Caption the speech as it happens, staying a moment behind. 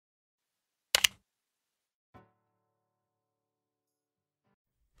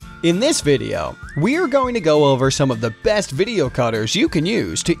In this video, we are going to go over some of the best video cutters you can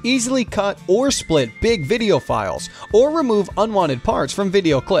use to easily cut or split big video files or remove unwanted parts from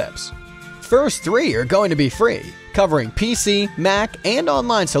video clips. First three are going to be free, covering PC, Mac, and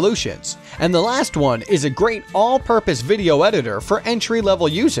online solutions, and the last one is a great all-purpose video editor for entry-level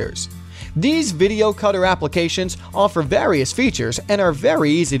users. These video cutter applications offer various features and are very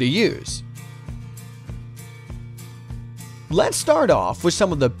easy to use. Let's start off with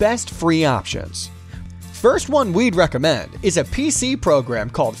some of the best free options. First one we'd recommend is a PC program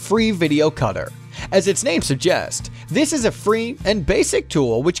called Free Video Cutter. As its name suggests, this is a free and basic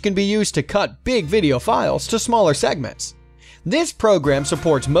tool which can be used to cut big video files to smaller segments. This program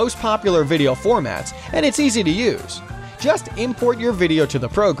supports most popular video formats and it's easy to use. Just import your video to the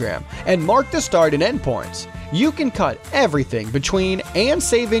program and mark the start and end points. You can cut everything between and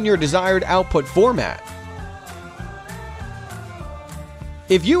save in your desired output format.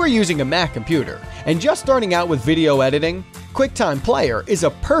 If you are using a Mac computer and just starting out with video editing, QuickTime Player is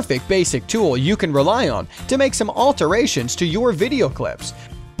a perfect basic tool you can rely on to make some alterations to your video clips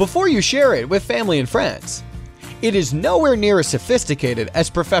before you share it with family and friends. It is nowhere near as sophisticated as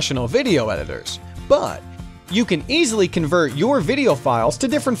professional video editors, but you can easily convert your video files to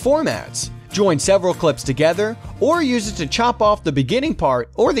different formats, join several clips together, or use it to chop off the beginning part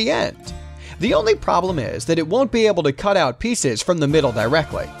or the end. The only problem is that it won't be able to cut out pieces from the middle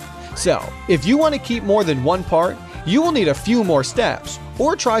directly. So, if you want to keep more than one part, you will need a few more steps,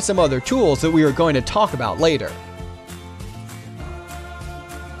 or try some other tools that we are going to talk about later.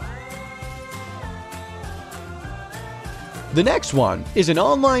 The next one is an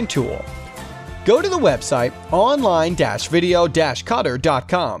online tool. Go to the website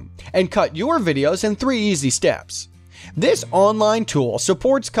online-video-cutter.com and cut your videos in 3 easy steps. This online tool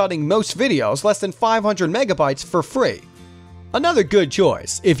supports cutting most videos less than 500 megabytes for free. Another good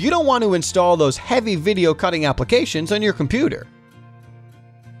choice if you don't want to install those heavy video cutting applications on your computer.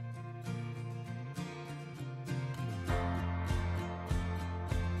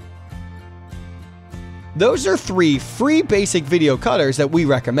 Those are 3 free basic video cutters that we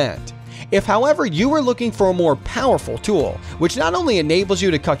recommend. If, however, you are looking for a more powerful tool, which not only enables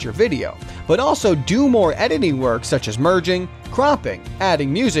you to cut your video, but also do more editing work such as merging, cropping,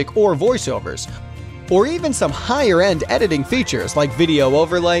 adding music or voiceovers, or even some higher-end editing features like video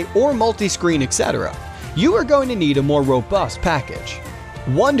overlay or multi-screen, etc., you are going to need a more robust package.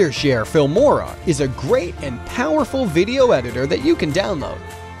 Wondershare Filmora is a great and powerful video editor that you can download.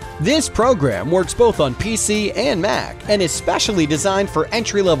 This program works both on PC and Mac and is specially designed for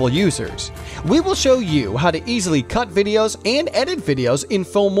entry-level users. We will show you how to easily cut videos and edit videos in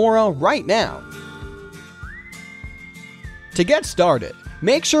Filmora right now. To get started,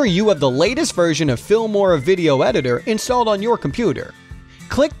 make sure you have the latest version of Filmora Video Editor installed on your computer.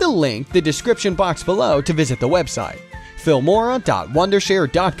 Click the link in the description box below to visit the website,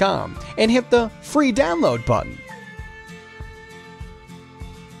 filmora.wondershare.com, and hit the free download button.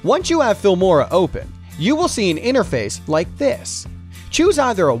 Once you have Filmora open, you will see an interface like this. Choose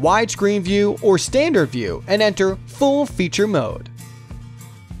either a widescreen view or standard view and enter Full Feature Mode.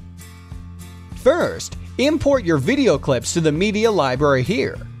 First, import your video clips to the media library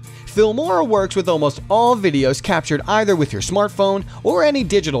here. Filmora works with almost all videos captured either with your smartphone or any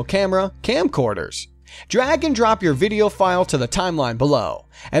digital camera, camcorders. Drag and drop your video file to the timeline below,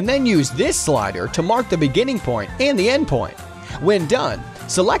 and then use this slider to mark the beginning point and the end point. When done,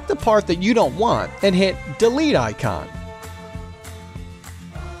 select the part that you don't want and hit Delete icon.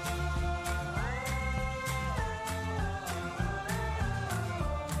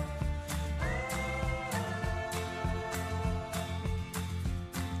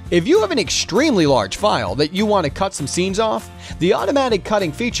 If you have an extremely large file that you want to cut some scenes off, the automatic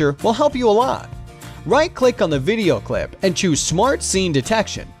cutting feature will help you a lot. Right-click on the video clip and choose Smart Scene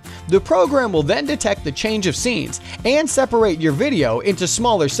Detection. The program will then detect the change of scenes and separate your video into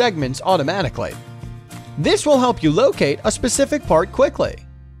smaller segments automatically. This will help you locate a specific part quickly.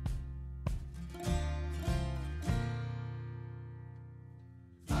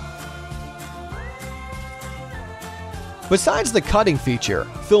 Besides the cutting feature,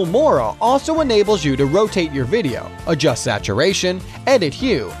 Filmora also enables you to rotate your video, adjust saturation, edit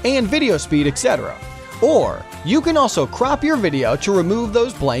hue, and video speed, etc. Or you can also crop your video to remove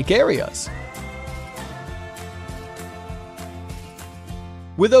those blank areas.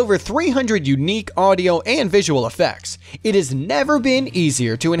 With over 300 unique audio and visual effects, it has never been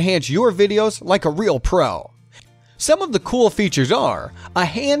easier to enhance your videos like a real pro. Some of the cool features are a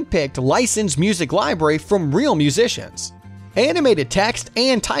hand-picked licensed music library from real musicians, animated text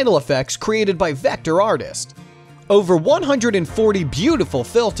and title effects created by vector artists, Over 140 beautiful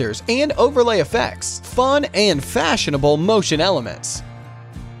filters and overlay effects, fun and fashionable motion elements,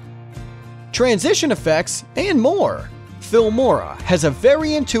 transition effects, and more. Filmora has a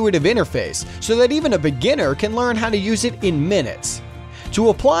very intuitive interface so that even a beginner can learn how to use it in minutes. To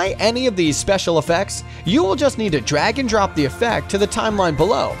apply any of these special effects, you will just need to drag and drop the effect to the timeline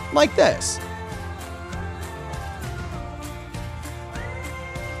below, like this.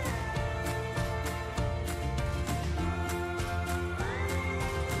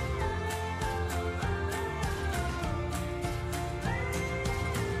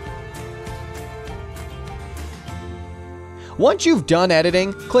 Once you've done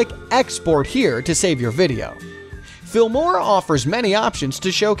editing, click Export here to save your video. Filmora offers many options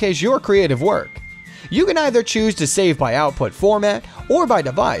to showcase your creative work. You can either choose to save by output format or by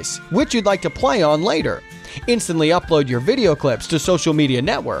device, which you'd like to play on later, instantly upload your video clips to social media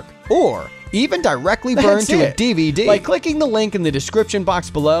network, or even directly burn to a DVD by clicking the link in the description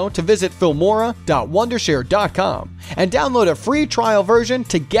box below to visit filmora.wondershare.com and download a free trial version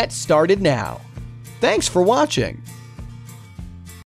to get started now. Thanks for watching.